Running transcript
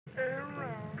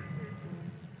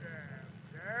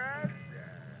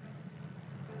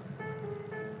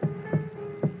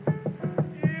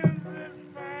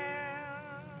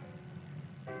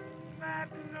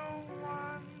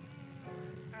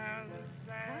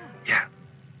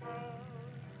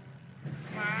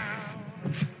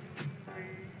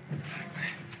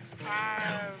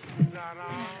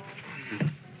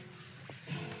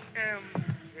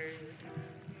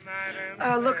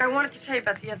look, I wanted to tell you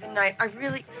about the other night. I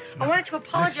wanted to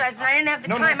apologize, and I didn't have the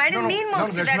time. I didn't mean most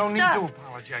of that stuff. There's no need to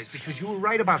apologize, because you were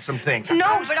right about some things.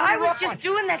 No, but I was just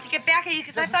doing that to get back at you,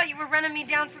 because I thought you were running me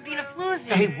down for being a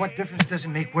floozy. Hey, what difference does it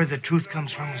make where the truth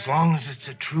comes from as long as it's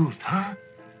the truth, huh?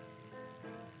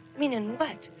 Meaning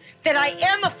what? That I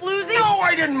am a floozy? No,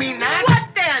 I didn't mean that.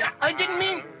 What then? I didn't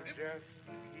mean...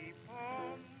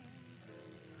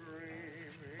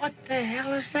 What the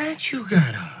hell is that you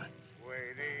got on?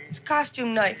 It's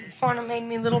costume night, and Fauna made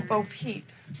me Little Bo Peep.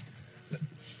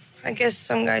 I guess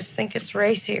some guys think it's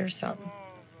racy or something.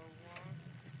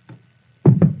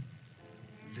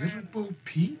 Little Bo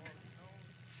Peep?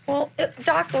 Well,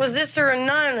 Doc, was this or a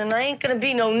nun, and I ain't gonna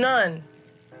be no nun.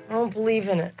 I don't believe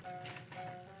in it.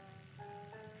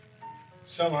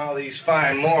 Somehow these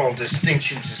fine moral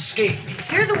distinctions escape me.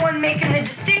 You're the one making the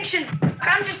distinctions.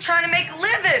 I'm just trying to make a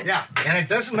living. Yeah, and it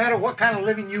doesn't matter what kind of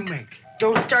living you make.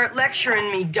 Don't start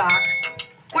lecturing me, Doc.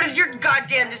 What has your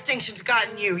goddamn distinctions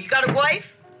gotten you? You got a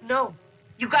wife? No.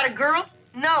 You got a girl?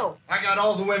 No. I got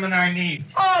all the women I need.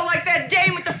 Oh, like that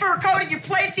dame with the fur coat at your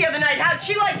place the other night. How'd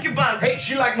she like your bugs? Hey,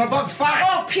 she liked my bugs fine.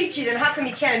 Oh, peachy. Then how come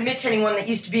you can't admit to anyone that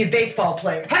used to be a baseball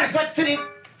player? How does that fit in?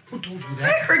 Who told you I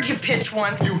that? heard you pitch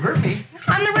once. You heard me?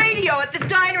 On the radio at this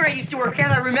diner I used to work at.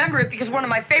 I remember it because one of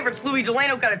my favorites, Louis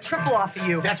Delano, got a triple off of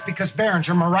you. That's because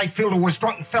Behringer, my right fielder, was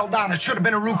drunk and fell down. It should have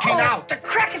been a routine out. The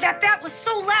crack of that bat was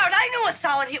so loud. I know a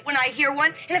solid hit when I hear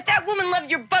one. And if that woman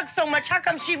loved your bug so much, how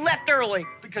come she left early?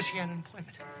 Because she had an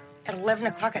appointment. At 11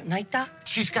 o'clock at night, Doc?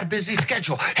 She's got a busy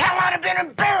schedule. Hell, I'd have been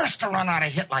embarrassed to run out a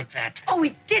hit like that. Oh,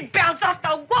 he did bounce off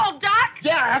the wall, Doc!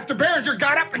 Yeah, after Behringer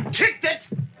got up and kicked it.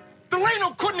 Delano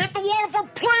couldn't hit the wall for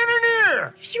playing an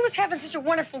ear. If she was having such a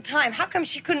wonderful time, how come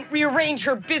she couldn't rearrange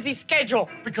her busy schedule?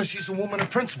 Because she's a woman of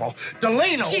principle.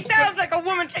 Delano... She sounds like a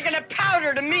woman taking a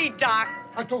powder to me, Doc.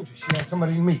 I told you she had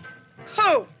somebody to meet.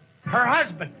 Who? Her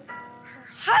husband.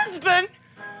 Her husband?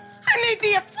 I may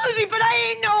be a floozy, but I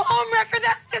ain't no homewrecker.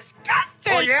 That's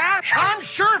disgusting. Oh, yeah? I'm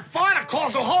sure Fauna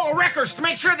calls a hall of records to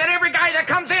make sure that every guy that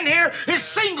comes in here is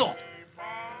single.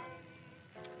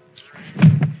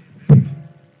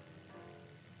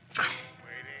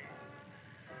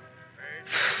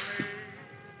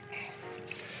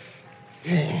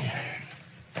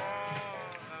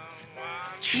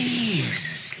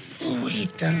 Jesus, Louis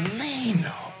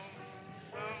Delano.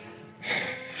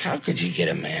 How could you get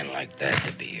a man like that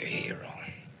to be your hero?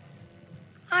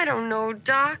 I don't know,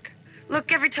 Doc.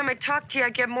 Look, every time I talk to you,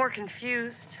 I get more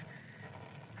confused.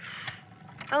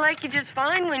 I like you just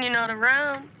fine when you're not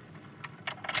around.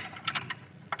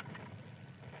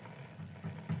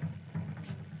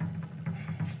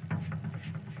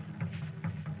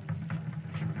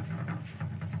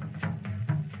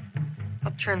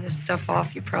 I'll turn this stuff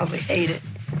off. You probably hate it.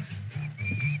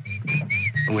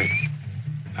 Wait,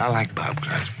 I like Bob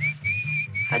Crosby.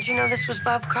 How'd you know this was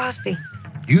Bob Crosby?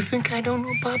 You think I don't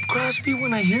know Bob Crosby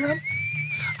when I hear him?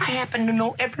 I happen to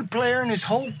know every player in his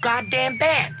whole goddamn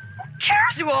band. Who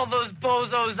cares who all those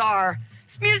bozos are?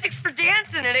 This music's for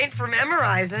dancing. It ain't for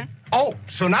memorizing. Oh,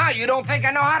 so now you don't think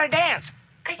I know how to dance?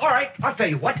 All right, I'll tell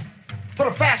you what. Put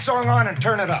a fast song on and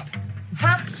turn it up.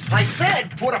 Huh? I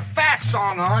said put a fast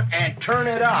song on and turn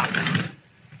it up.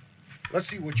 Let's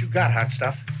see what you got, hot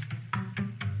stuff.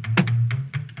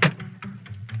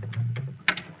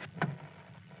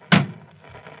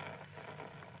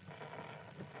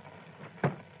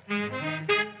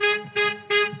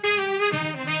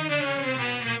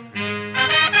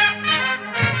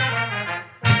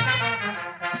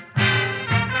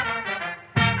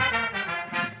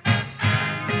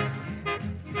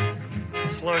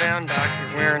 Slow down, Doc.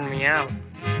 You're wearing me out.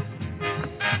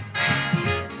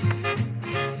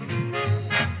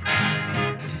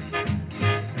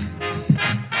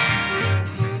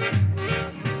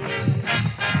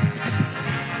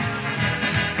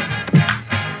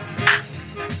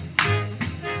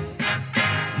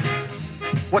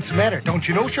 What's the matter? Don't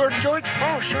you know Shorty George?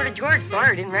 Oh, Shorty George.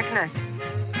 Sorry, didn't recognize him.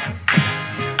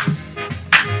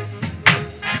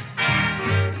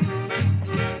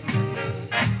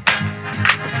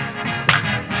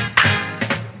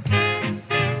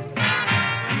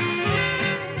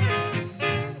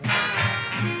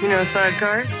 You know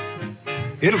sidecar?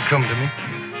 It'll come to me.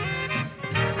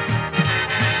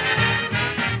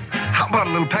 How about a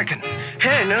little pecking?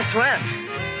 Hey, no sweat.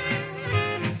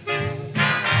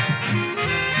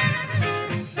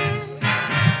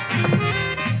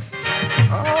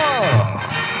 Oh.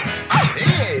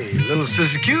 Hey, little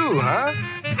Sissy Q, huh?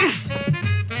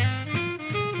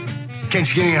 Can't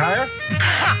you get any higher?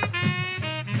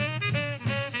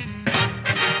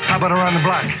 How about around the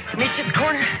block? Meet you at the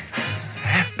corner.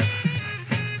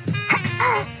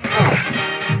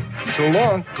 So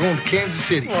long, going to Kansas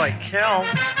City. Like hell.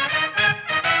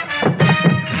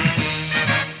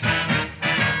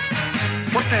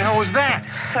 What the hell was that?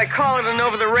 I call it an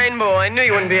over the rainbow. I knew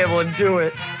you wouldn't be able to do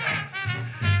it.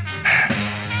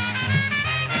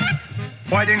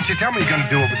 Why didn't you tell me you're gonna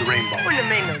do over the rainbow? Wouldn't have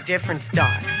made no difference,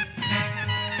 Doc.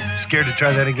 Scared to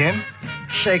try that again?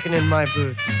 Shaking in my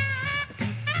boots.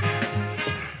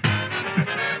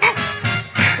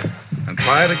 And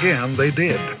try it again, they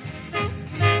did.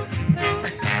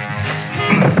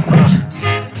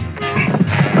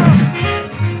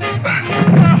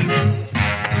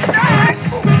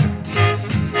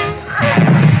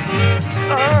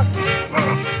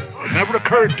 It never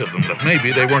occurred to them that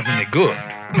maybe they weren't any good.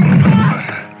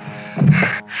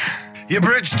 You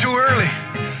bridged too early.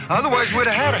 Otherwise, we'd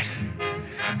have had it.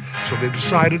 So they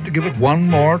decided to give it one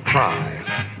more try.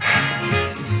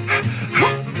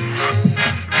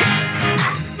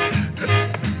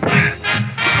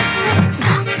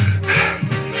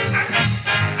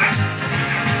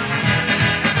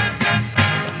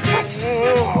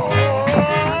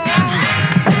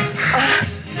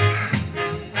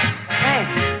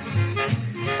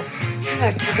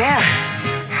 Not too bad.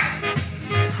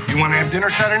 You want to have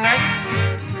dinner Saturday night?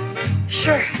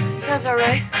 Sure, sounds all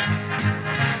right.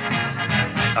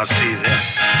 I'll see you then.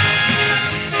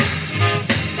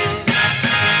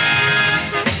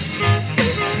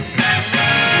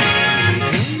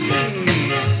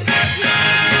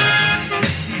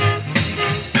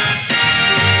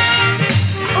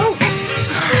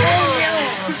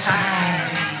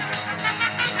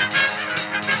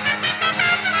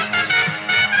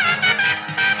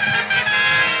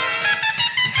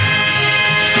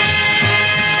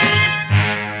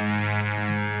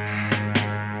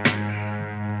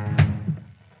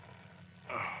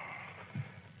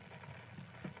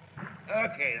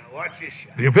 Okay, now watch this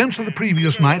shot. The events of the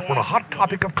previous night were a hot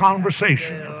topic of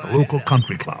conversation at the local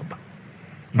country club.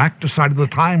 Mac decided the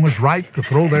time was right to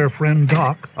throw their friend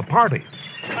Doc a party.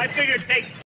 I figured take